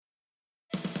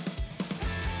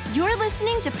You're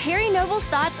listening to Perry Noble's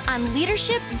thoughts on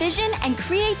leadership, vision, and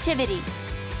creativity.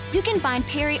 You can find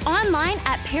Perry online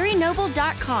at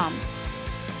perrynoble.com.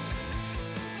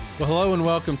 Well, hello and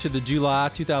welcome to the July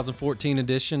 2014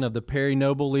 edition of the Perry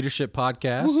Noble Leadership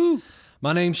Podcast. Woo-hoo.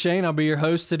 My name's Shane. I'll be your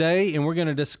host today, and we're going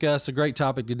to discuss a great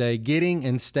topic today, getting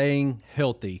and staying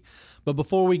healthy. But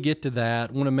before we get to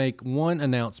that, I want to make one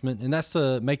announcement, and that's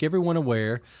to make everyone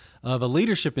aware of a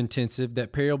leadership intensive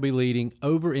that Perry will be leading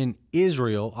over in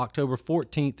Israel, October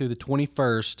 14th through the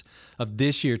 21st of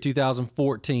this year,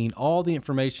 2014. All the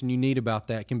information you need about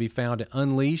that can be found at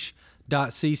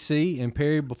unleash.cc. And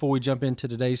Perry, before we jump into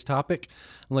today's topic,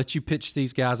 I'll let you pitch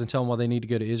these guys and tell them why they need to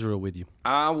go to Israel with you.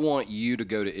 I want you to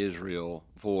go to Israel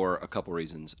for a couple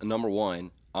reasons. Number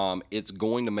one, it's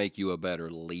going to make you a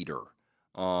better leader.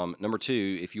 Number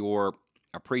two, if you're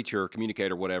a preacher,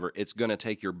 communicator, whatever, it's going to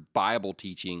take your Bible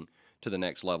teaching to the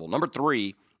next level. Number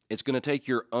three, it's going to take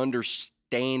your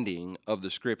understanding of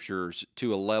the Scriptures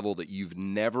to a level that you've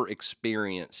never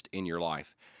experienced in your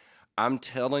life. I'm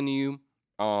telling you,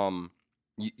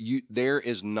 there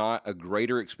is not a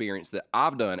greater experience that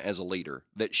I've done as a leader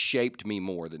that shaped me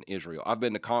more than Israel. I've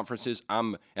been to conferences.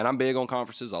 I'm big on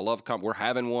conferences. I love we're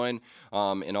having one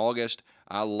in August.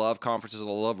 I love conferences. I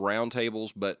love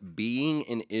roundtables. But being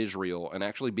in Israel and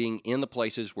actually being in the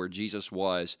places where Jesus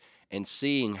was and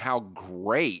seeing how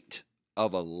great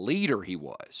of a leader he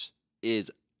was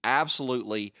is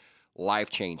absolutely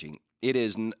life-changing. It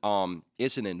is.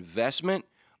 It's an investment.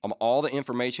 All the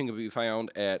information can be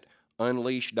found at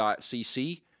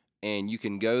unleash.cc, and you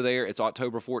can go there. It's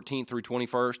October 14th through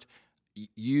 21st.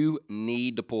 You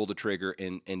need to pull the trigger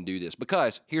and do this,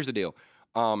 because here's the deal.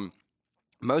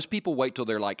 Most people wait till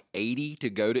they're like 80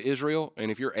 to go to Israel, and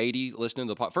if you're 80 listening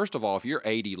to the first of all, if you're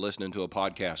 80 listening to a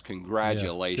podcast,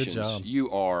 congratulations. Yeah, good job.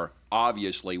 You are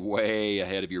obviously way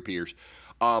ahead of your peers.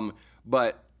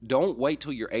 But don't wait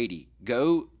till you're 80.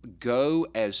 Go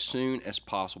as soon as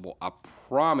possible. I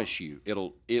promise you,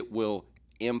 it will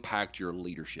impact your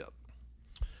leadership.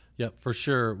 Yep, for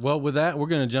sure. Well, with that, we're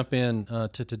going to jump in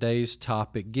to today's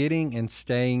topic, getting and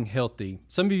staying healthy.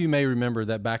 Some of you may remember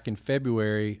that back in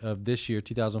February of this year,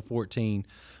 2014,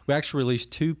 we actually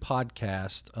released 2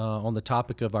 podcasts on the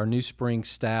topic of our New Spring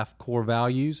staff core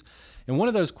values. And one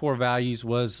of those core values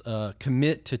was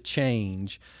commit to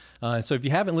change. And so if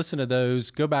you haven't listened to those,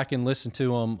 go back and listen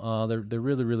to them. They're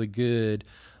really, really good.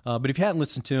 But if you haven't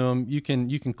listened to them, you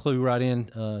can clue right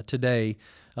in today.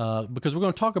 Because we're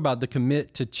going to talk about the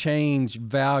commit to change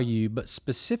value, but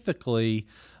specifically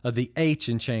the H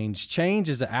in change. Change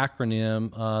is an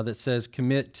acronym that says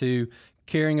commit to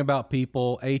caring about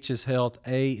people. H is health,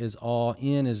 A is all,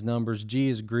 N is numbers, G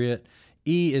is grit,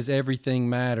 E is everything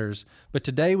matters. But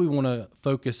today we want to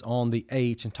focus on the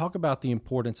H and talk about the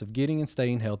importance of getting and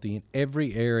staying healthy in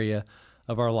every area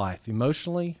of our life,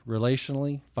 emotionally,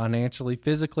 relationally, financially,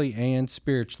 physically, and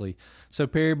spiritually. So,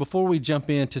 Perry, before we jump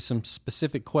into some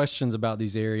specific questions about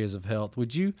these areas of health,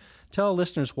 would you tell our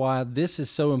listeners why this is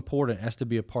so important as to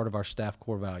be a part of our staff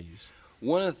core values?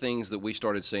 One of the things that we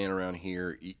started saying around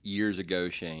here years ago,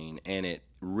 Shane, and it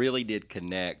really did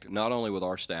connect not only with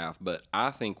our staff, but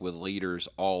I think with leaders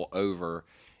all over,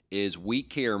 is we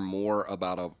care more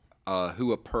about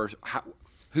who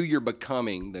you're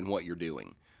becoming than what you're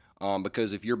doing.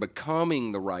 Because if you're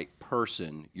becoming the right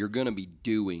person, you're going to be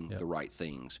doing the right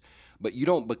things. But you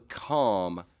don't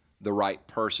become the right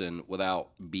person without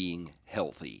being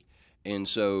healthy. And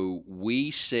so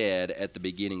we said at the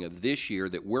beginning of this year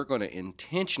that we're going to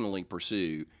intentionally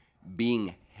pursue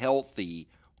being healthy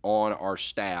on our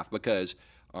staff, because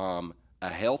a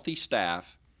healthy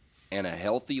staff and a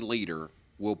healthy leader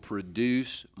will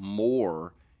produce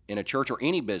more in a church or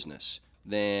any business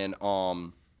than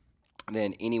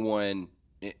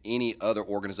any other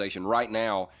organization. Right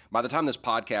now, by the time this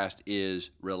podcast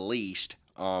is released,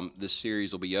 this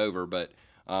series will be over, but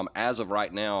as of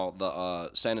right now, the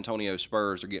San Antonio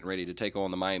Spurs are getting ready to take on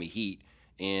the Miami Heat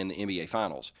in the NBA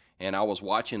Finals. And I was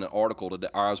watching an article today.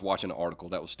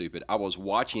 That was stupid. I was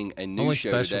watching a news show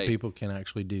today. Only special people can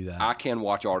actually do that. I can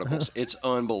watch articles. It's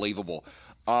unbelievable.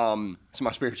 It's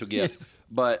my spiritual gift.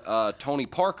 But Tony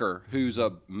Parker, who's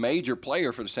a major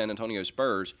player for the San Antonio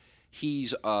Spurs, he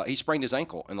sprained his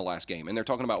ankle in the last game, and they're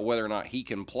talking about whether or not he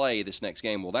can play this next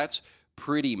game. Well, that's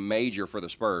pretty major for the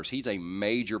Spurs. He's a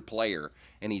major player,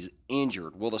 and he's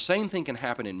injured. Well, the same thing can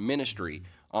happen in ministry.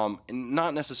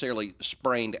 Not necessarily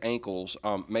sprained ankles,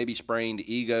 maybe sprained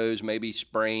egos, maybe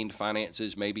sprained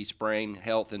finances, maybe sprained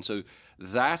health. And so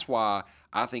that's why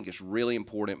I think it's really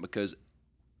important, because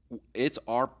it's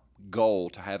our goal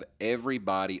to have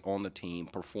everybody on the team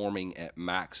performing at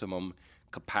maximum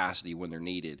capacity when they're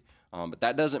needed. But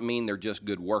that doesn't mean they're just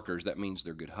good workers. That means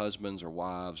they're good husbands or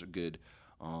wives or good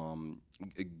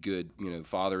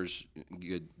fathers,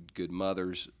 good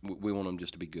mothers. We want them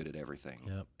just to be good at everything.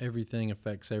 Yep, everything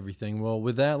affects everything. Well,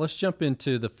 with that, let's jump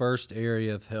into the first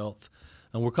area of health,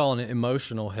 and we're calling it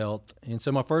emotional health. And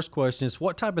so my first question is,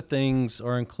 what type of things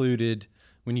are included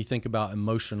when you think about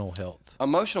emotional health?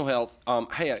 Emotional health,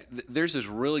 there's this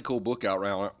really cool book out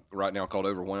right now called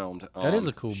Overwhelmed. That is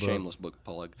a cool book. Shameless book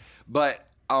plug. But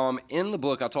in the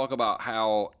book, I talk about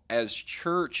how as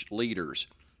church leaders,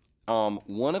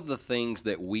 one of the things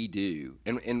that we do,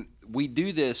 and we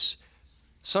do this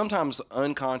sometimes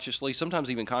unconsciously, sometimes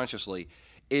even consciously,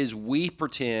 is we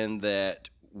pretend that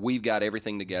we've got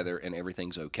everything together and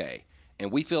everything's okay.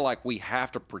 And we feel like we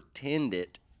have to pretend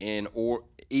it,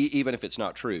 even if it's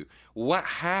not true. What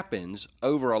happens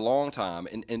over a long time,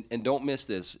 and don't miss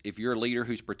this, if you're a leader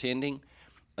who's pretending,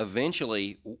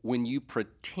 eventually when you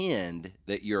pretend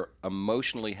that you're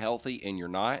emotionally healthy and you're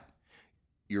not,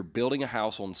 you're building a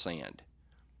house on sand.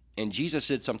 And Jesus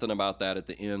said something about that at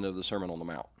the end of the Sermon on the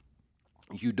Mount.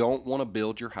 You don't want to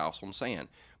build your house on sand,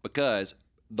 because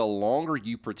the longer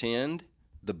you pretend,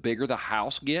 the bigger the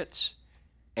house gets.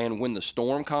 And when the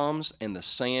storm comes and the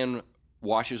sand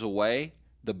washes away,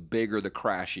 the bigger the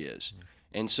crash is.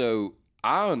 And so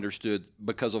I understood,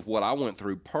 because of what I went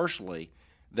through personally,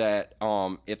 that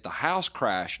if the house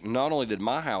crashed, not only did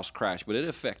my house crash, but it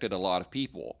affected a lot of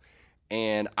people.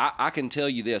 And I can tell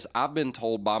you this, I've been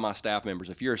told by my staff members,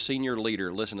 if you're a senior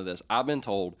leader, listen to this, I've been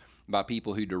told by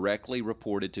people who directly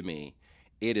reported to me,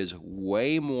 it is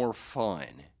way more fun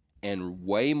and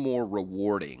way more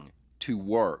rewarding to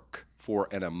work for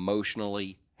an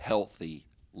emotionally healthy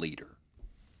leader.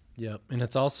 Yep, and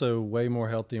it's also way more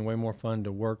healthy and way more fun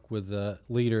to work with a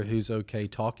leader who's okay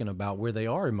talking about where they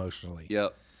are emotionally.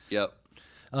 Yep.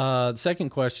 The second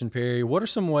question, Perry, what are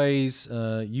some ways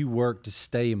you work to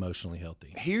stay emotionally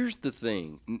healthy? Here's the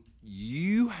thing.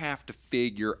 You have to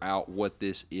figure out what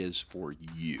this is for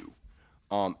you.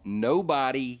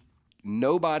 Nobody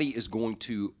is going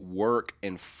to work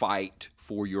and fight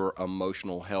for your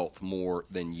emotional health more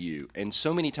than you. And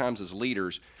so many times as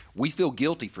leaders, we feel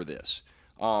guilty for this.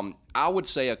 I would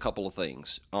say a couple of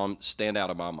things stand out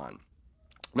in my mind.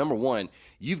 Number one,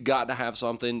 you've got to have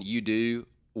something you do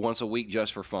once a week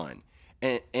just for fun.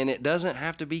 And it doesn't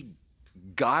have to be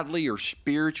godly or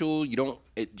spiritual.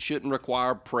 It shouldn't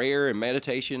require prayer and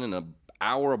meditation and an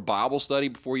hour of Bible study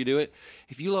before you do it.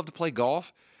 If you love to play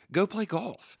golf, go play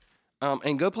golf.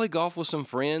 And go play golf with some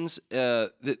friends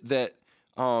and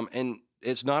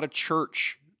it's not a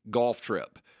church golf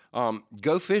trip.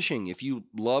 Go fishing if you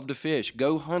love to fish.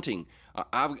 Go hunting.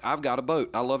 I've got a boat.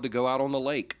 I love to go out on the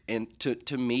lake. And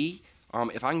to me,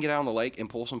 if I can get out on the lake and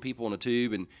pull some people in a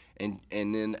tube and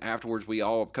then afterwards we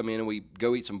all come in and we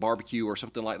go eat some barbecue or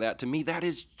something like that, to me that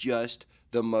is just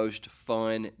the most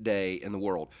fun day in the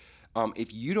world.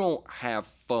 If you don't have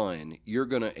fun, you're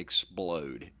going to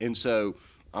explode. And so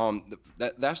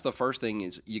that's the first thing,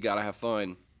 is you got to have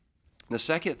fun. The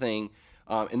second thing,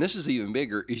 and this is even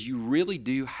bigger, is you really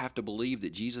do have to believe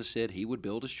that Jesus said he would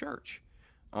build his church.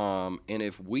 And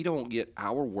if we don't get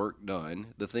our work done,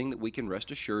 the thing that we can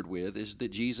rest assured with is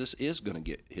that Jesus is going to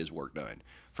get his work done.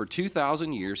 For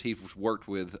 2,000 years, he's worked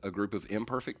with a group of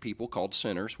imperfect people called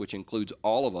sinners, which includes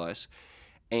all of us.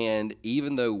 And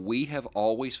even though we have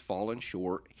always fallen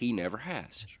short, he never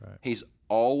has. That's right. He's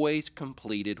always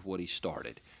completed what he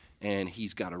started. And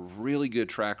he's got a really good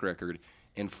track record.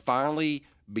 And finally,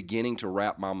 beginning to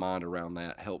wrap my mind around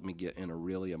that helped me get in a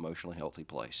really emotionally healthy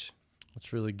place.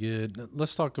 That's really good.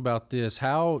 Let's talk about this.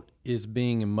 How is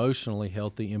being emotionally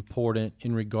healthy important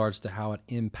in regards to how it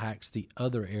impacts the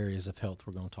other areas of health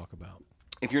we're going to talk about?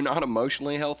 If you're not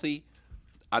emotionally healthy,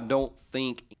 I don't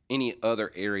think any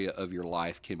other area of your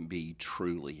life can be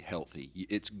truly healthy.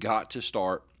 It's got to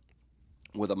start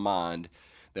with a mind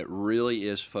that really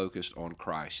is focused on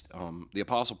Christ. The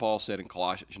Apostle Paul said in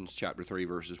Colossians chapter 3,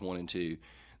 verses 1 and 2,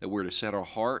 that we're to set our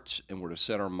hearts and we're to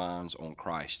set our minds on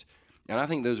Christ. And I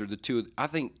think those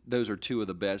are two of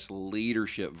the best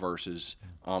leadership verses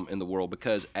in the world,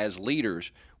 because as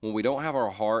leaders, when we don't have our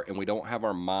heart and we don't have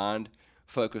our mind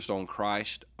focused on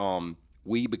Christ,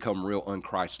 we become real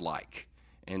un-Christ-like.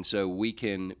 And so we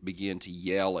can begin to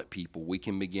yell at people. We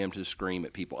can begin to scream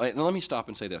at people. And let me stop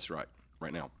and say this right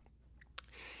now.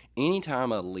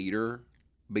 Anytime a leader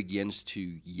begins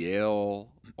to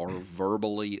yell or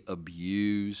verbally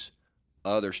abuse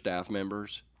other staff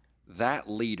members, that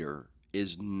leader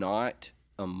is not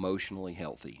emotionally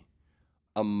healthy.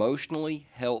 Emotionally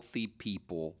healthy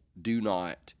people do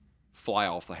not fly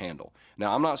off the handle.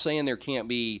 Now, I'm not saying there can't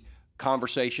be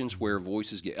conversations where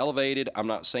voices get elevated. I'm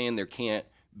not saying there can't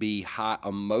be high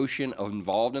emotion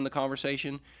involved in the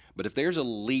conversation, but if there's a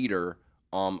leader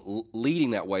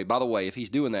leading that way, by the way, if he's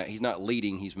doing that, he's not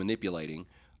leading, he's manipulating,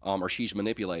 or she's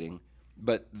manipulating.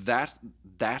 But that's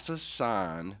a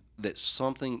sign that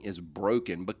something is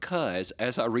broken, because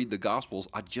as I read the Gospels,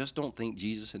 I just don't think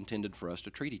Jesus intended for us to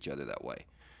treat each other that way.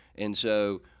 And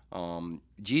so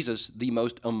Jesus, the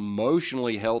most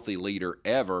emotionally healthy leader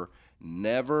ever,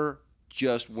 never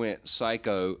just went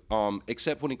psycho,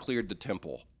 except when he cleared the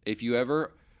temple. If you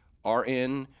ever are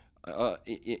in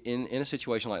a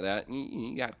situation like that,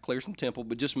 you got to clear some temple,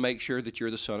 but just make sure that you're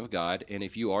the Son of God, and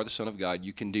if you are the Son of God,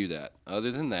 you can do that.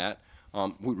 Other than that,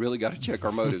 we really got to check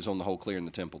our motives on the whole clearing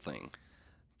the temple thing.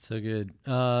 So good.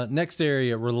 Next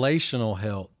area, relational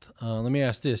health. Let me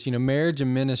ask this. Marriage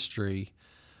and ministry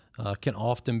can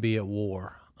often be at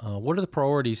war. What are the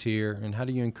priorities here, and how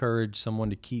do you encourage someone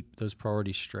to keep those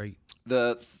priorities straight?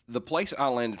 The place I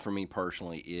landed for me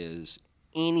personally is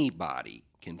anybody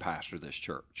can pastor this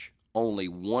church. Only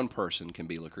one person can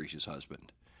be Lucretia's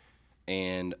husband.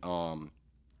 And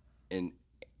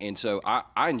so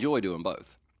I enjoy doing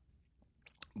both.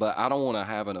 But I don't want to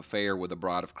have an affair with the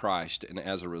bride of Christ and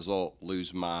as a result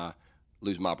lose my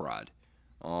bride.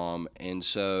 And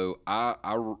so I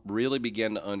really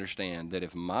began to understand that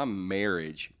if my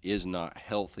marriage is not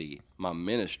healthy, my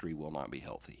ministry will not be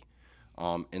healthy.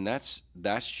 And that's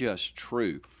just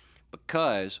true,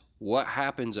 because what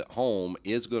happens at home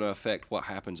is going to affect what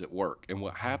happens at work, and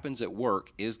what happens at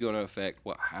work is going to affect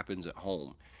what happens at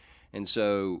home. And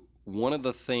so one of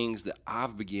the things that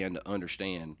I've began to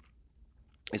understand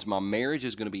is my marriage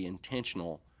is going to be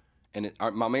intentional, and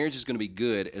my marriage is going to be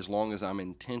good as long as I'm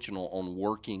intentional on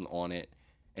working on it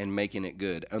and making it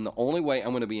good. And the only way I'm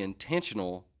going to be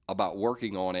intentional about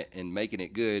working on it and making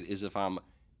it good is if I'm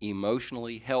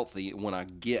emotionally healthy. When I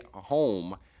get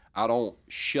home, I don't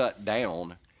shut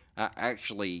down. I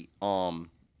actually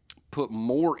put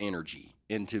more energy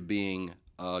into being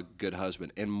a good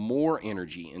husband and more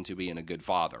energy into being a good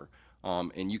father.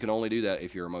 And you can only do that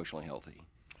if you're emotionally healthy.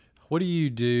 What do you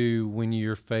do when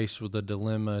you're faced with a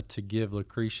dilemma to give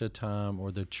Lucretia time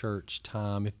or the church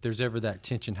time? If there's ever that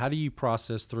tension, how do you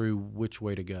process through which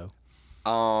way to go?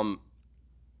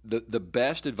 The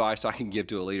best advice I can give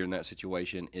to a leader in that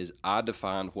situation is I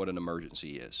define what an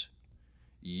emergency is.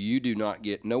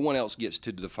 No one else gets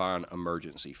to define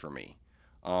emergency for me.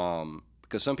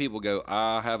 Because some people go,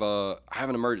 I have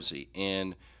an emergency,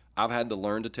 and I've had to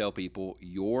learn to tell people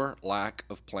your lack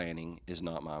of planning is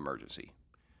not my emergency.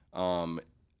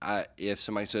 If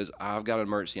somebody says, I've got an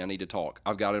emergency, I need to talk.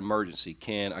 I've got an emergency,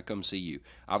 can I come see you?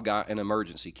 I've got an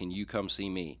emergency, can you come see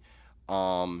me?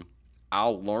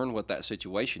 I'll learn what that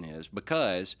situation is,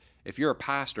 because if you're a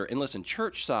pastor, and listen,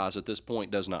 church size at this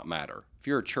point does not matter. If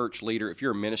you're a church leader, if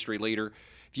you're a ministry leader,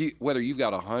 whether you've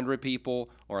got 100 people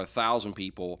or 1,000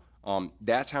 people,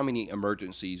 that's how many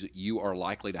emergencies you are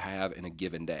likely to have in a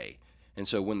given day. And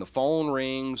so when the phone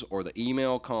rings or the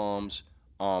email comes,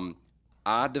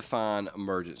 I define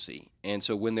emergency. And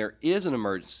so when there is an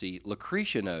emergency,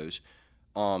 Lucretia knows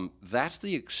that's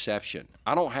the exception.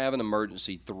 I don't have an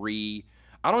emergency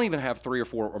I don't even have 3 or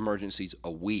 4 emergencies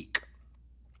a week.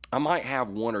 I might have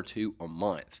 1 or 2 a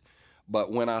month.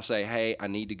 But when I say, hey, I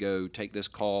need to go take this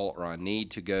call, or I need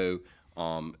to go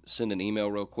send an email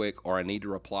real quick, or I need to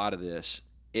reply to this,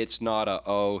 it's not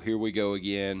here we go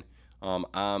again.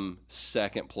 I'm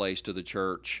second place to the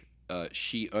church.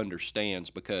 She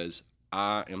understands, because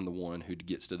I am the one who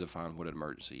gets to define what an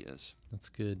emergency is. That's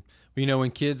good. Well,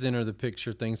 when kids enter the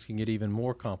picture, things can get even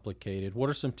more complicated. What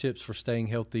are some tips for staying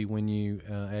healthy when you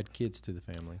add kids to the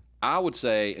family? I would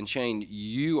say, and Shane,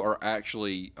 you are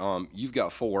actually, you've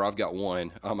got 4, I've got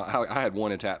 1. I had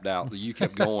 1 and tapped out. You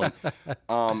kept going.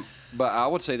 But I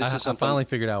would say this is something. I finally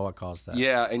figured out what caused that.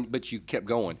 Yeah, but you kept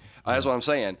going. That's what I'm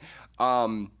saying.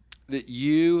 That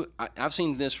I've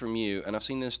seen this from you, and I've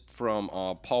seen this from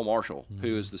Paul Marshall,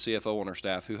 who is the CFO on our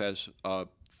staff, who has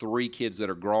 3 kids that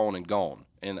are grown and gone.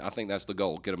 And I think that's the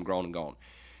goal, get them grown and gone.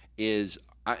 And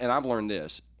I've learned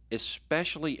this,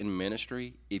 especially in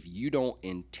ministry, if you don't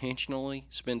intentionally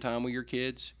spend time with your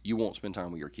kids, you won't spend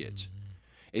time with your kids.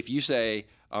 If you say,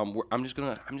 I'm just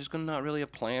gonna not really a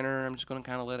planner, I'm just gonna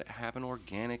kind of let it happen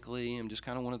organically, I'm just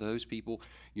kind of one of those people,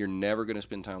 you're never gonna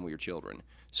spend time with your children.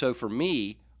 So for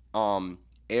me,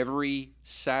 every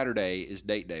Saturday is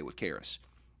date day with Karis.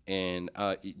 And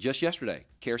just yesterday,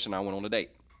 Karis and I went on a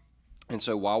date. And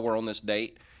so while we're on this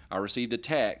date, I received a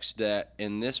text that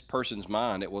in this person's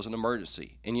mind, it was an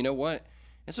emergency. And you know what?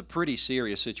 It's a pretty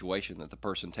serious situation that the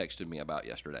person texted me about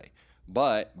yesterday.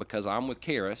 But because I'm with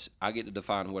Karis, I get to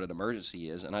define what an emergency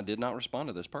is, and I did not respond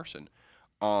to this person.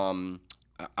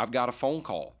 I've got a phone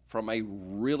call from a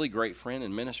really great friend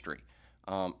in ministry.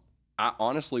 I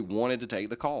honestly wanted to take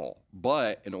the call,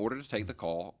 but in order to take the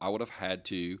call, I would have had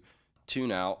to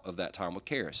tune out of that time with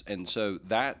Karis. And so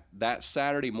that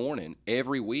Saturday morning,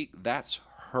 every week, that's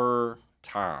her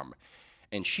time.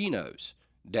 And she knows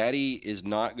Daddy is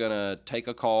not going to take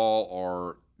a call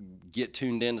or get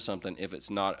tuned into something if it's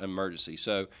not an emergency.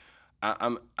 So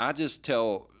I just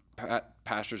tell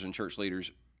pastors and church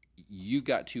leaders, you've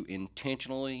got to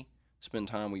intentionally spend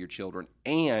time with your children.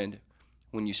 And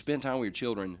when you spend time with your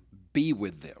children, be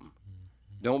with them.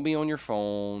 Don't be on your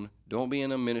phone. Don't be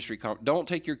in a ministry don't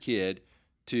take your kid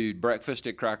to breakfast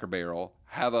at Cracker Barrel,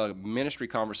 have a ministry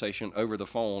conversation over the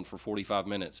phone for 45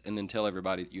 minutes, and then tell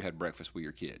everybody that you had breakfast with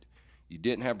your kid. You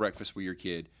didn't have breakfast with your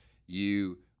kid.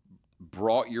 You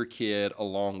brought your kid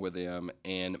along with them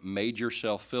and made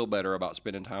yourself feel better about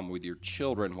spending time with your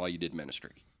children while you did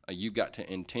ministry. You've got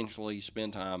to intentionally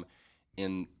spend time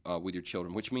with your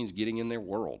children, which means getting in their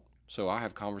world. So I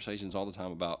have conversations all the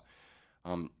time about,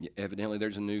 evidently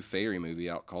there's a new fairy movie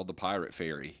out called The Pirate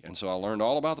Fairy. And so I learned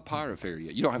all about the Pirate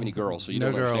Fairy. You don't have any girls, so you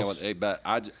don't understand but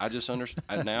I just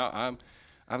understand. Now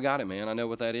I've got it, man. I know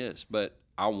what that is. But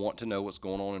I want to know what's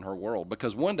going on in her world,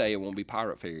 because one day it won't be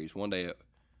pirate fairies. One day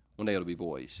it'll be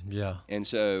boys. Yeah. And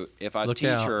so if I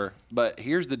teach her, but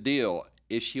here's the deal.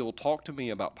 If she'll talk to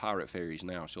me about pirate fairies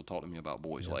now, she'll talk to me about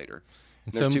boys later.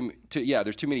 And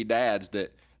there's too many dads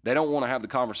that they don't want to have the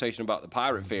conversation about the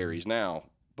pirate fairies now,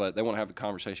 but they want to have the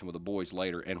conversation with the boys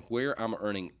later. And where I'm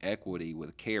earning equity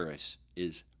with Karis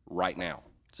is right now.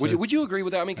 So, would you agree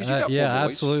with that? I mean, because you got 4 boys. Yeah,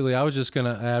 absolutely. I was just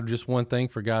going to add just one thing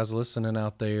for guys listening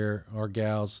out there, or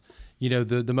gals. You know,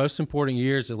 the most important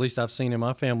years, at least I've seen in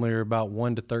my family, are about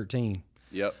 1 to 13.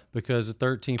 Yep. Because at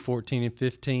 13, 14, and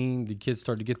 15, the kids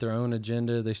start to get their own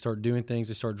agenda. They start doing things.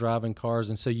 They start driving cars.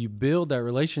 And so you build that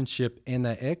relationship and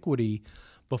that equity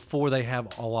before they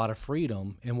have a lot of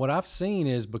freedom. And what I've seen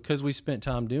is, because we spent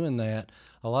time doing that,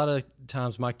 a lot of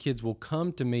times my kids will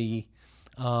come to me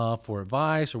for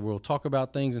advice, or we'll talk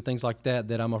about things and things like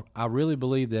that, I really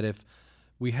believe that if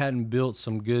we hadn't built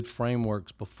some good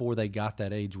frameworks before they got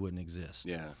that age, wouldn't exist.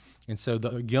 Yeah. And so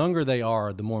the younger they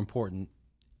are, the more important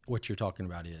what you're talking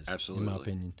about is. Absolutely. In my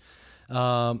opinion.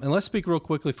 And let's speak real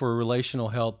quickly for relational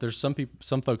health. There's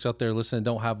some folks out there listening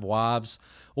don't have wives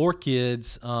or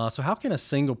kids. So how can a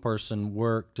single person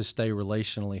work to stay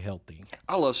relationally healthy?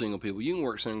 I love single people. You can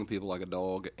work single people like a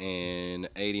dog, and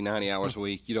 80, 90 hours a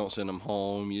week. You don't send them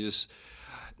home. You just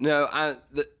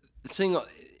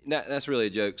that's really a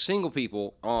joke. Single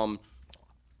people,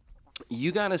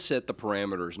 you got to set the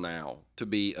parameters now to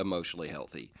be emotionally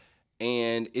healthy.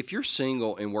 And if you're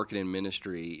single and working in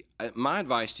ministry, my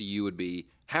advice to you would be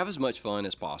have as much fun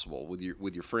as possible with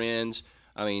your friends.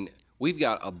 I mean, we've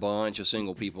got a bunch of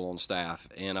single people on staff,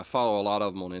 and I follow a lot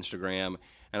of them on Instagram,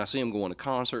 and I see them going to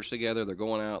concerts together. They're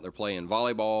going out, they're playing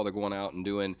volleyball, they're going out and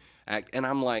doing and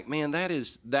I'm like, man,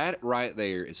 that right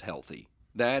there is healthy.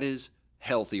 That is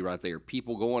healthy right there.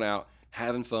 People going out,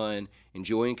 having fun,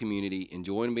 enjoying community,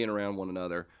 enjoying being around one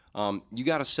another. You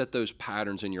got to set those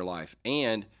patterns in your life.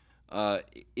 And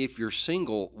if you're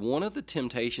single, one of the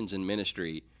temptations in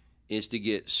ministry is to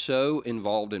get so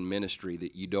involved in ministry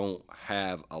that you don't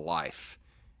have a life.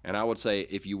 And I would say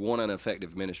if you want an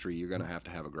effective ministry, you're going to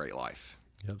have a great life.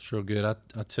 Yep, it's real good.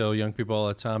 I tell young people all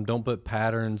the time, don't put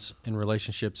patterns in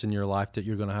relationships in your life that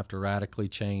you're going to have to radically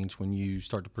change when you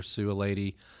start to pursue a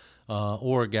lady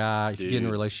or a guy. If you get in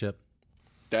a relationship.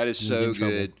 That is so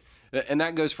good. And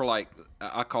that goes for, like,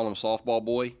 I call him softball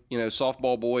boy. You know,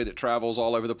 softball boy that travels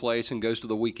all over the place and goes to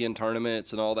the weekend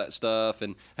tournaments and all that stuff.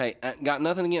 And, hey, I got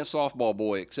nothing against softball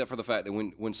boy except for the fact that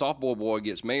when softball boy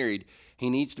gets married, he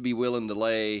needs to be willing to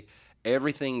lay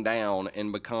everything down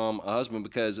and become a husband,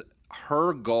 because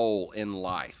her goal in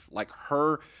life, like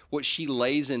what she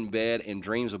lays in bed and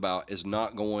dreams about, is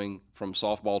not going from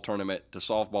softball tournament to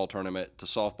softball tournament to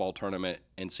softball tournament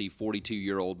and see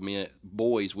 42-year-old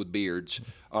boys with beards,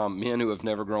 men who have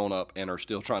never grown up and are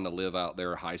still trying to live out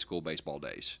their high school baseball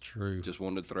days. True. Just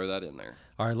wanted to throw that in there.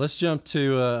 All right, let's jump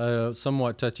to a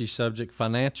somewhat touchy subject,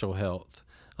 financial health.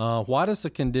 Why does the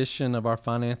condition of our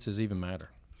finances even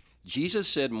matter? Jesus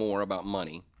said more about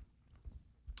money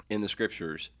in the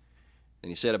scriptures than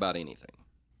he said about anything.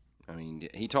 I mean,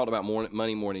 he talked about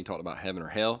money more than he talked about heaven or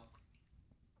hell.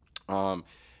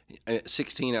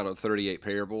 16 out of 38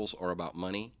 parables are about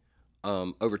money.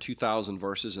 Over 2,000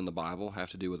 verses in the Bible have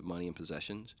to do with money and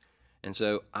possessions. And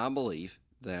so I believe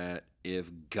that if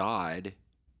God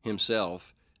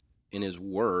himself in his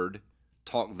word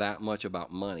talked that much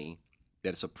about money, that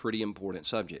it's a pretty important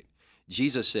subject.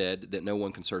 Jesus said that no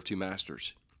one can serve two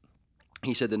masters.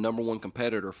 He said the number one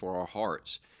competitor for our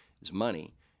hearts is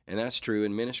money, and that's true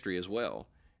in ministry as well.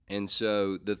 And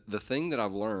so the thing that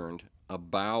I've learned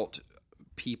about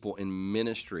people in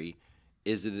ministry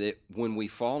is that when we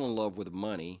fall in love with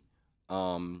money,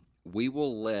 we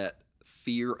will let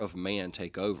fear of man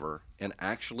take over and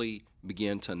actually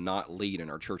begin to not lead in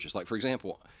our churches. Like, for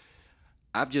example,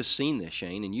 I've just seen this,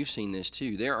 Shane, and you've seen this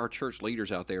too. There are church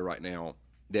leaders out there right now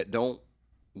that don't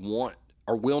want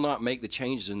or will not make the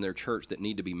changes in their church that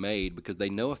need to be made because they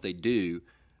know if they do,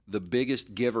 the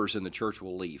biggest givers in the church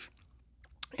will leave.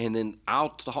 And then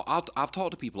I've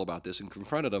talked to people about this and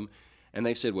confronted them, and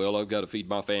they've said, well, I've got to feed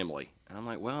my family. And I'm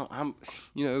like, well,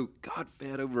 God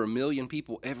fed over 1 million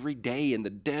people every day in the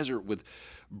desert with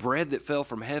bread that fell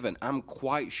from heaven. I'm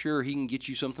quite sure he can get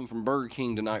you something from Burger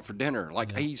King tonight for dinner.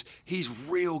 Like, yeah. He's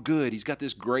real good. He's got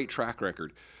this great track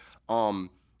record.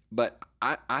 But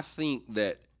I think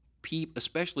that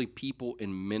especially people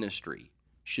in ministry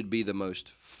should be the most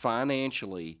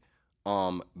financially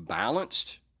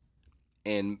balanced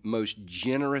and most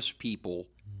generous people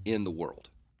in the world.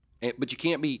 But you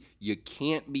can't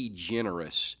be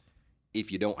generous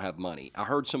if you don't have money. I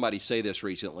heard somebody say this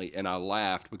recently, and I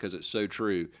laughed because it's so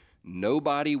true.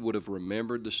 Nobody would have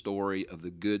remembered the story of the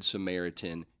Good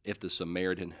Samaritan if the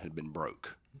Samaritan had been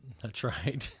broke. That's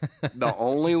right. The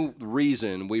only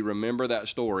reason we remember that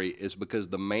story is because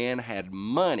the man had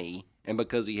money, and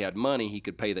because he had money, he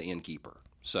could pay the innkeeper.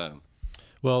 So,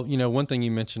 well, one thing you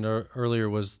mentioned earlier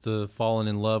was the falling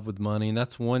in love with money, and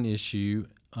that's one issue.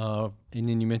 And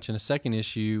then you mentioned a second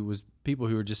issue was people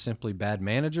who are just simply bad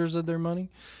managers of their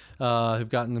money, who've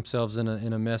gotten themselves in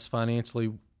a mess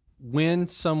financially. When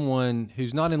someone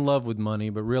who's not in love with money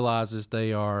but realizes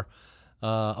they are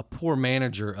a poor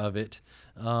manager of it,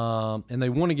 and they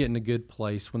want to get in a good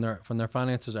place when their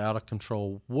finances are out of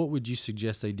control, what would you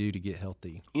suggest they do to get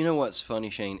healthy? You know what's funny,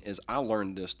 Shane, is I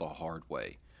learned this the hard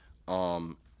way.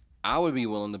 I would be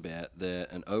willing to bet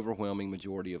that an overwhelming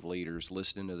majority of leaders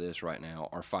listening to this right now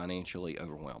are financially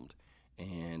overwhelmed,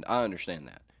 and I understand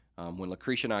that. When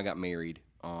Lucretia and I got married,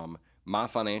 my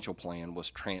financial plan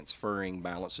was transferring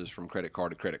balances from credit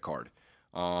card to credit card.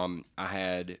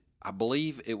 I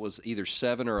believe it was either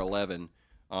 7 or 11.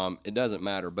 It doesn't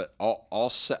matter, but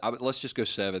let's just go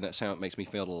 7. That makes me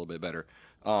feel a little bit better.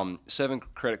 7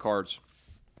 credit cards,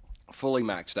 fully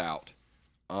maxed out,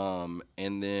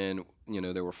 and then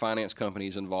there were finance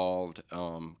companies involved,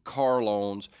 car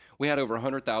loans. We had over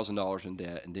 $100,000 in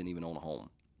debt and didn't even own a home.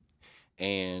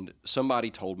 And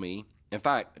somebody told me, in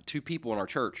fact, 2 people in our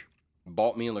church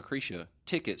bought me and Lucretia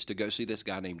tickets to go see this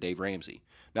guy named Dave Ramsey.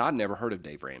 Now, I'd never heard of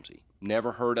Dave Ramsey,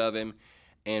 never heard of him,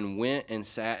 and went and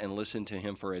sat and listened to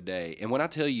him for a day. And when I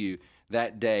tell you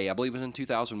that day, I believe it was in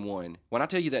 2001, when I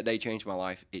tell you that day changed my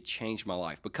life, it changed my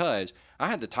life because I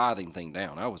had the tithing thing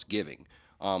down. I was giving,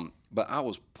 but I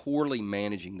was poorly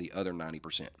managing the other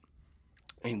 90%.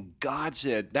 And God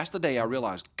said, that's the day I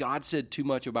realized God said too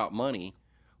much about money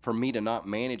for me to not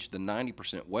manage the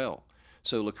 90% well.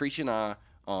 So Lucretia and I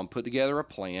put together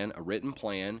a written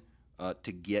plan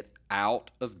to get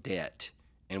out of debt.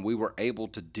 And we were able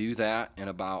to do that in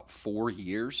about 4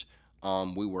 years.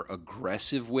 We were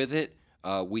aggressive with it.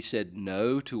 We said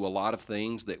no to a lot of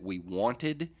things that we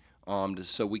wanted,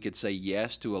 so we could say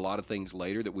yes to a lot of things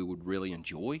later that we would really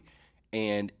enjoy.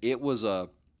 And it was a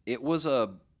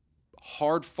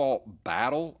hard-fought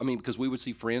battle. I mean, because we would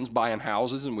see friends buying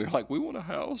houses, and we were like, we want a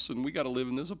house, and we got to live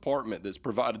in this apartment that's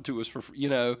provided to us for,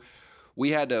 we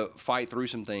had to fight through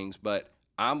some things. But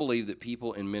I believe that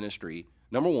people in ministry,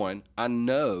 number one, I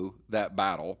know that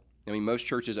battle. I mean, most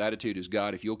churches' attitude is,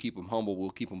 God, if you'll keep them humble, we'll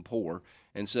keep them poor.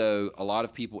 And so a lot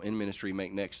of people in ministry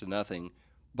make next to nothing.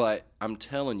 But I'm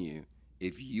telling you,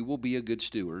 if you will be a good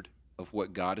steward of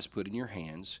what God has put in your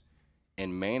hands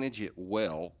and manage it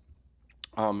well,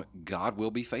 God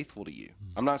will be faithful to you.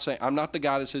 I'm not the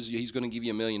guy that says he's going to give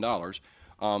you $1 million.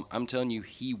 I'm telling you,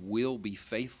 he will be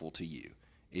faithful to you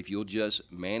if you'll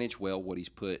just manage well what he's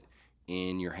put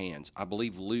in your hands. I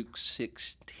believe Luke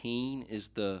 16 is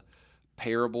the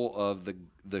parable of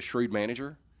the shrewd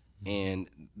manager. And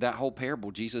that whole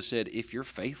parable, Jesus said, if you're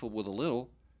faithful with a little,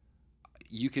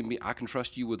 I can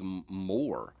trust you with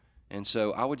more. And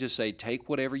so I would just say, take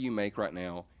whatever you make right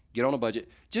now, get on a budget.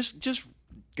 Just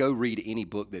go read any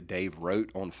book that Dave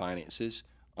wrote on finances,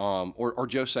 or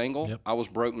Joe Sangl. Yep. I was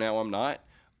broke, now I'm not.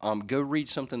 Go read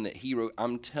something that he wrote.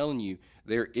 I'm telling you,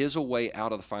 there is a way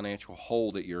out of the financial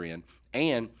hole that you're in.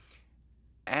 And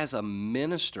as a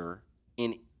minister,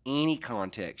 in any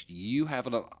context, you have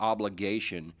an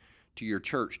obligation to your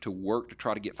church to work to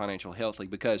try to get financially healthy,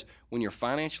 because when you're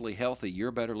financially healthy, you're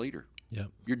a better leader. Yep.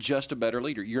 You're just a better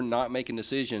leader. You're not making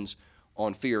decisions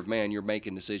on fear of man. You're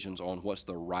making decisions on what's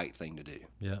the right thing to do.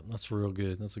 Yeah, that's real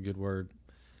good. That's a good word.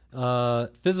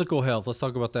 Physical health. Let's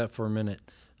talk about that for a minute.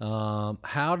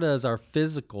 How does our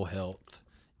physical health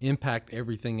impact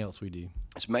everything else we do?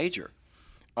 It's major.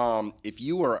 If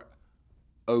you are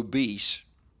obese,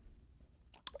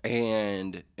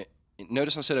 and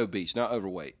notice I said obese, not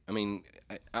overweight. I mean,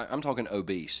 I'm talking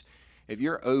obese. If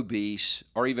you're obese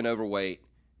or even overweight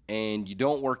and you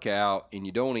don't work out and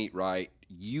you don't eat right,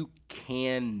 you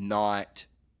cannot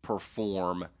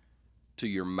perform to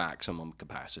your maximum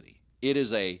capacity. It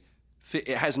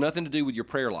has nothing to do with your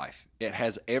prayer life. It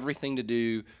has everything to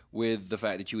do with the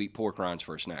fact that you eat pork rinds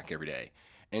for a snack every day.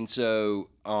 And so,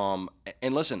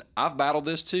 and listen, I've battled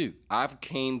this too. I've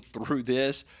came through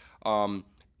this.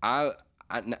 I've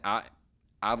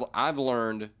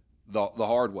learned the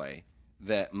hard way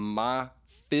that my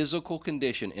physical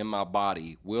condition in my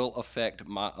body will affect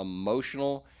my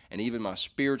emotional and even my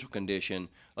spiritual condition.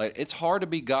 Like, it's hard to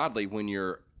be godly when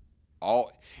you're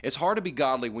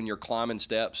climbing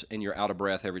steps and you're out of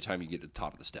breath every time you get to the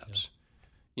top of the steps. Yeah.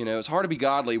 You know, it's hard to be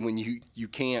godly when you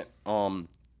can't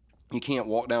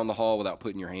walk down the hall without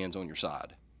putting your hands on your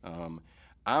side.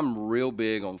 I'm real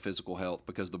big on physical health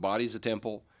because the body's a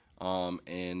temple,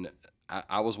 and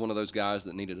I was one of those guys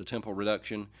that needed a temple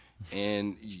reduction,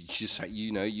 and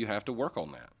you have to work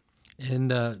on that.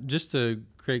 And just to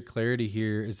create clarity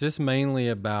here, is this mainly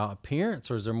about appearance,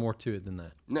 or is there more to it than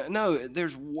that? No,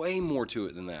 there's way more to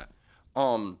it than that.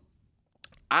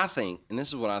 I think, and this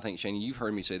is what I think, Shane, you've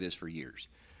heard me say this for years.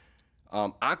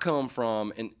 I come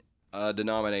from a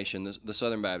denomination, the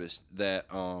Southern Baptists, that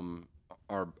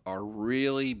are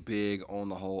really big on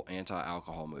the whole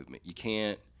anti-alcohol movement. You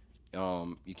can't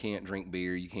drink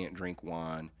beer, you can't drink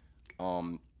wine,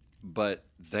 but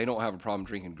they don't have a problem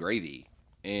drinking gravy.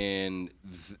 And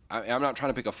I'm not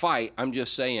trying to pick a fight. I'm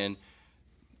just saying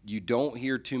you don't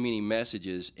hear too many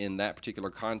messages in that particular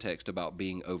context about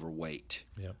being overweight,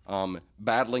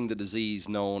 battling the disease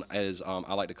known as,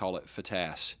 I like to call it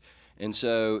FTAS. And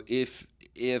so if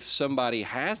somebody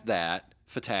has that,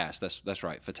 FTAS, that's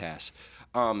right, FTAS.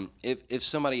 If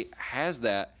somebody has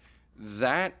that,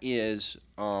 that is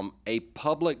a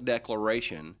public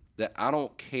declaration that I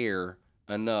don't care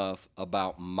enough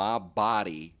about my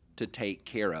body to take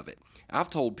care of it. I've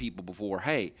told people before,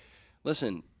 hey,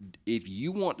 listen, if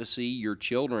you want to see your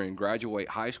children graduate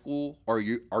high school, or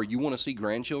you want to see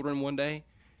grandchildren one day,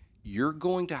 you're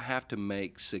going to have to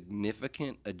make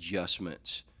significant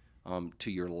adjustments to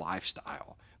your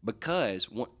lifestyle, because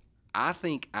I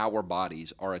think our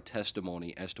bodies are a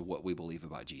testimony as to what we believe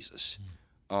about Jesus.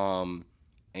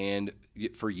 And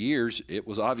for years, it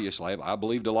was obvious. Like, I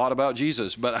believed a lot about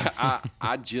Jesus, but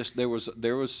I just there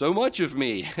was so much of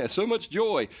me, so much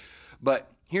joy.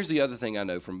 But here's the other thing I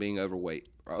know from being overweight,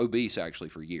 or obese actually,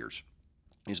 for years,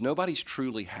 is nobody's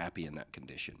truly happy in that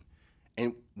condition.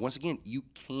 And once again, you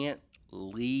can't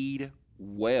lead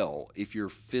well if you're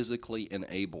physically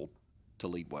enabled to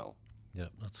lead well.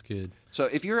 Yep, that's good. So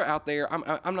if you're out there,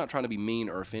 I'm not trying to be mean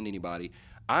or offend anybody.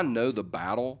 I know the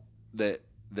battle that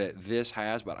this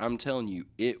has, but I'm telling you,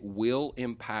 it will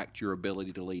impact your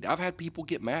ability to lead. I've had people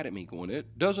get mad at me going,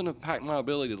 it doesn't impact my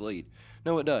ability to lead.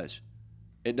 No, it does.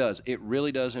 It does. It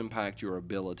really does impact your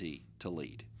ability to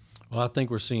lead. Well, I think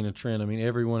we're seeing a trend. I mean,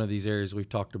 every one of these areas we've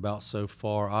talked about so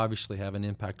far obviously have an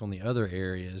impact on the other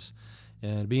areas.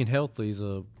 And being healthy is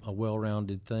a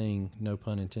well-rounded thing, no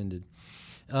pun intended.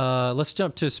 Let's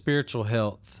jump to spiritual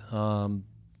health.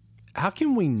 How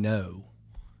can we know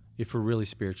if we're really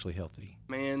spiritually healthy?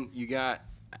 Man,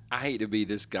 I hate to be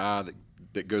this guy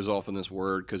that goes off on this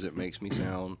word because it makes me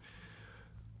sound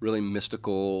really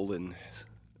mystical and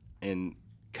kind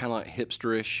of like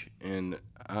hipsterish,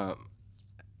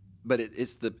 but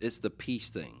it's the peace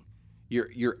thing.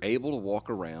 You're able to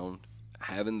walk around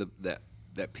having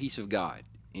that peace of God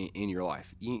in your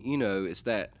life. You know, it's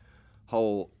that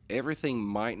whole everything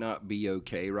might not be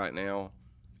okay right now,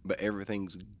 but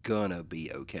everything's gonna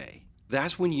be okay.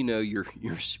 That's when you know you're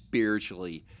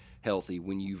spiritually healthy,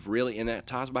 when you've really, and that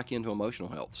ties back into emotional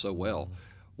health so well,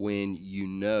 when you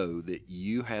know that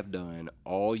you have done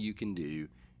all you can do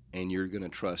and you're going to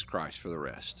trust Christ for the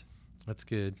rest. That's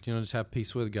good. You don't just have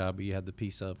peace with God, but you have the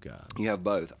peace of God. You have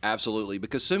both, absolutely,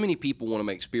 because so many people want to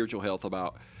make spiritual health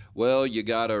about, well, you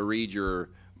got to read your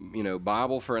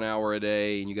Bible for an hour a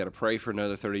day, and you got to pray for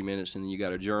another 30 minutes, and then you got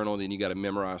to journal, then you got to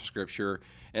memorize Scripture.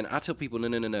 And I tell people,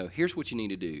 no. Here's what you need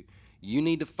to do. You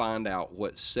need to find out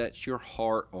what sets your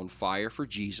heart on fire for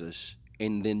Jesus,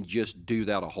 and then just do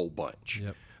that a whole bunch.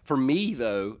 Yep. For me,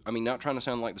 though, I mean, not trying to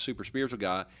sound like the super spiritual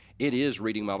guy, it is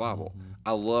reading my Bible.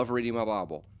 I love reading my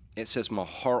Bible. It sets my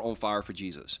heart on fire for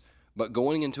Jesus. But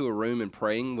going into a room and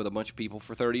praying with a bunch of people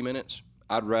for 30 minutes,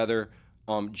 I'd rather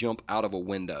jump out of a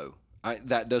window.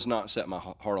 That does not set my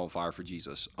heart on fire for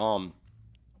Jesus.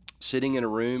 Sitting in a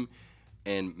room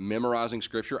and memorizing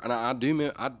Scripture, and I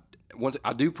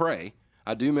do pray.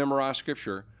 I do memorize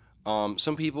Scripture.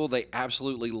 Some people, they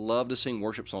absolutely love to sing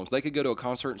worship songs. They could go to a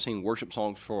concert and sing worship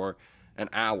songs for an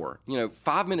hour.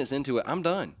 5 minutes into it, I'm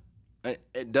done.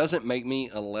 It doesn't make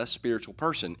me a less spiritual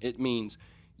person. It means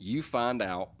you find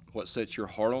out what sets your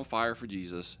heart on fire for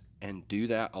Jesus and do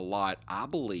that a lot. I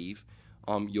believe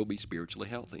you'll be spiritually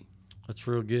healthy. That's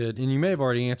real good. And you may have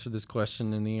already answered this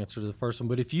question in the answer to the first one,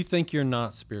 but if you think you're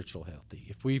not spiritual healthy,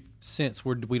 if we sense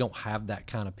we don't have that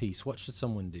kind of peace, what should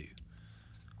someone do?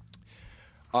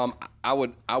 I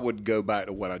would go back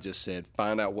to what I just said.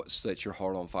 Find out what sets your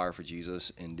heart on fire for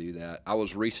Jesus and do that. I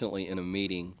was recently in a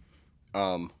meeting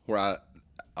where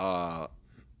I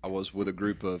was with a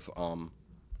group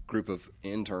of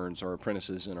interns or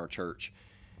apprentices in our church,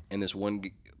 and this one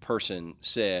person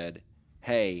said,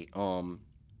 "Hey, I'm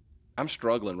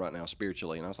struggling right now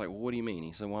spiritually." And I was like, "Well, what do you mean?"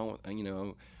 He said, "Well,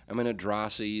 I'm in a dry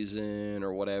season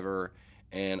or whatever."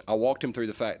 And I walked him through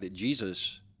the fact that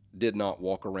Jesus did not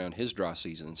walk around his dry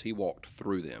seasons. He walked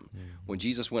through them. Mm-hmm. When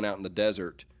Jesus went out in the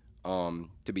desert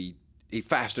he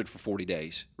fasted for 40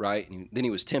 days, right? And then he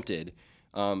was tempted.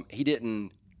 He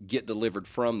didn't get delivered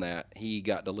from that. He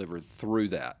got delivered through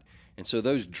that. And so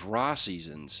those dry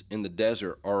seasons in the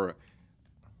desert are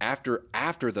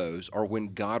after those are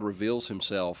when God reveals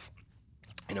himself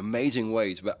in amazing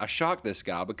ways. But I shocked this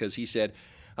guy because I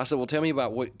said, "Well, tell me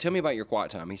about your quiet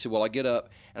time." He said, "Well, I get up,"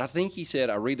 and I think he said,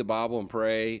 "I read the Bible and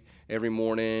pray every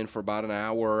morning for about an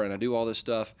hour, and I do all this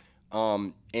stuff."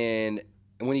 And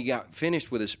when he got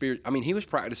finished with his spirit, he was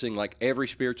practicing like every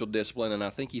spiritual discipline, and I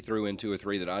think he threw in 2 or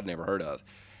 3 that I'd never heard of.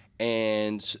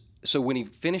 And so when he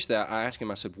finished that, I asked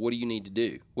him, I said, "What do you need to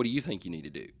do? What do you think you need to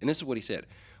do?" And this is what he said: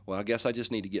 "Well, I guess I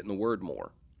just need to get in the Word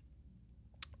more."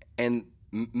 And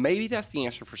maybe that's the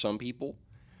answer for some people.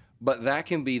 But that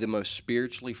can be the most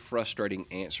spiritually frustrating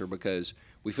answer because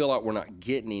we feel like we're not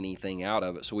getting anything out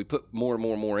of it. So we put more and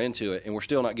more and more into it, and we're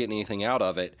still not getting anything out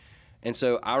of it. And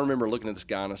so I remember looking at this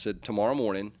guy, and I said, "Tomorrow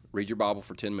morning, read your Bible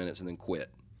for 10 minutes and then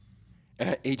quit."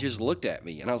 And he just looked at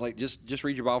me, and I was like, just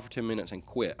read your Bible for 10 minutes and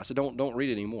quit. I said, don't read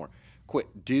it anymore.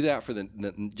 Quit. Do that for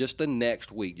just the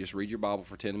next week. Just read your Bible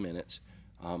for 10 minutes.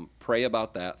 Pray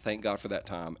about that. Thank God for that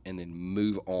time, and then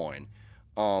move on.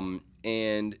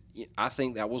 And I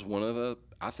think that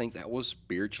was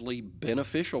spiritually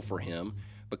beneficial for him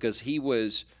because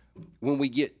when we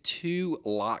get too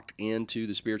locked into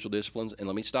the spiritual disciplines, and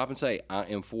let me stop and say, I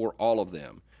am for all of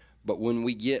them, but when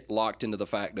we get locked into the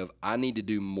fact of, I need to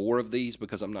do more of these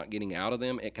because I'm not getting out of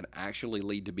them, it can actually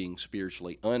lead to being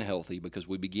spiritually unhealthy because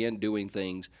we begin doing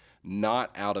things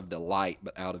not out of delight,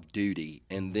 but out of duty.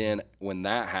 And then when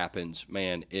that happens,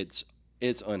 man, it's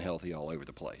unhealthy all over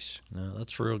the place. No,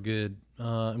 that's real good.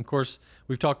 Of course,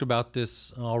 we've talked about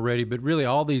this already, but really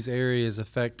all these areas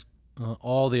affect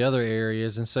all the other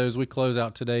areas. And so as we close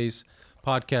out today's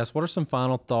podcast, what are some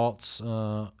final thoughts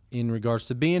in regards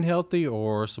to being healthy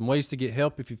or some ways to get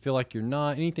help if you feel like you're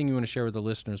not? Anything you want to share with the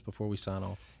listeners before we sign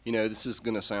off? This is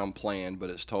going to sound planned, but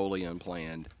it's totally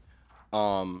unplanned.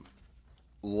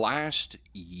 Last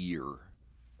year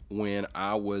when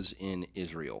I was in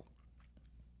Israel,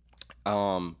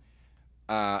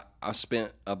 I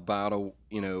spent about a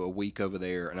week over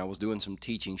there, and I was doing some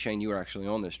teaching. Shane, you were actually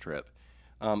on this trip,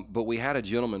 but we had a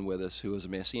gentleman with us who was a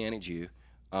Messianic Jew,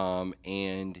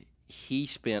 and he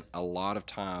spent a lot of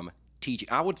time teaching.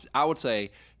 I would say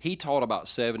he taught about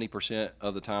 70%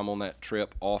 of the time on that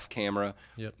trip off camera.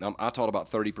 Yep. I taught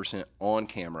about 30% on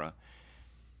camera,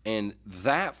 and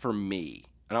that for me,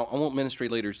 and I want ministry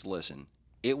leaders to listen,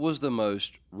 it was the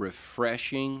most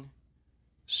refreshing,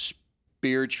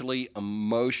 spiritually,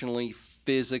 emotionally,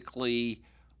 physically,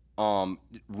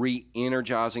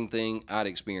 re-energizing thing I'd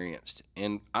experienced.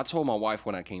 And I told my wife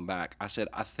when I came back, I said,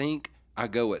 I think I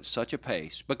go at such a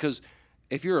pace, because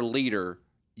if you're a leader,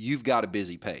 you've got a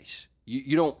busy pace.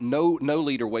 You don't, no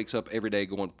leader wakes up every day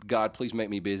going, "God, please make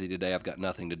me busy today. I've got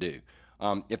nothing to do."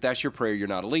 If that's your prayer, you're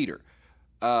not a leader.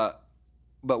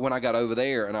 But when I got over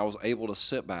there and I was able to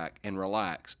sit back and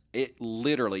relax, it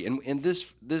literally, and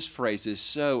this phrase is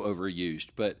so overused,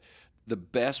 but the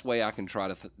best way I can try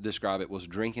to describe it was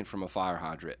drinking from a fire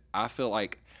hydrant. I feel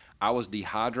like I was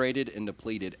dehydrated and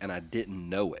depleted, and I didn't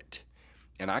know it.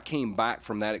 And I came back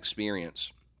from that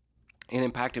experience. It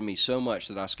impacted me so much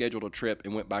that I scheduled a trip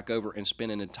and went back over and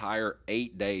spent an entire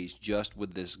 8 days just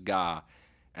with this guy.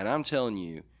 And I'm telling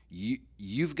you,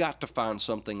 you've got to find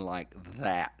something like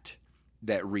that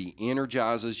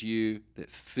re-energizes you,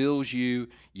 that fills you.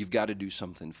 You've got to do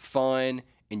something fun,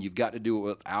 and you've got to do it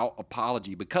without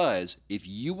apology, because if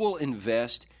you will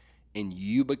invest in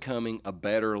you becoming a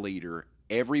better leader,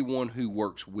 everyone who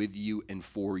works with you and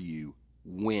for you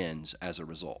wins as a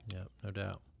result. Yeah, no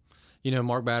doubt. You know,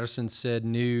 Mark Batterson said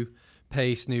new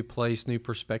pace, new place, new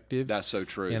perspective. That's so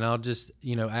true. And I'll just,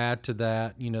 add to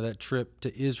that, that trip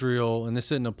to Israel, and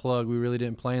this isn't a plug, we really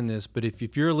didn't plan this, but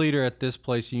if you're a leader at this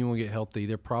place and you want to get healthy,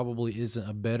 there probably isn't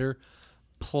a better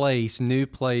place, and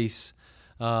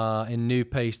new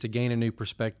pace to gain a new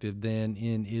perspective than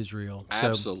in Israel.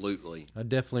 Absolutely. So I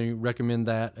definitely recommend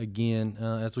that again.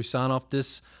 As we sign off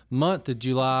this month, the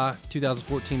July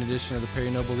 2014 edition of the Perry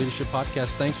Noble Leadership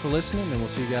Podcast. Thanks for listening, and we'll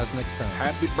see you guys next time.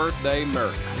 Happy birthday,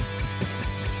 America.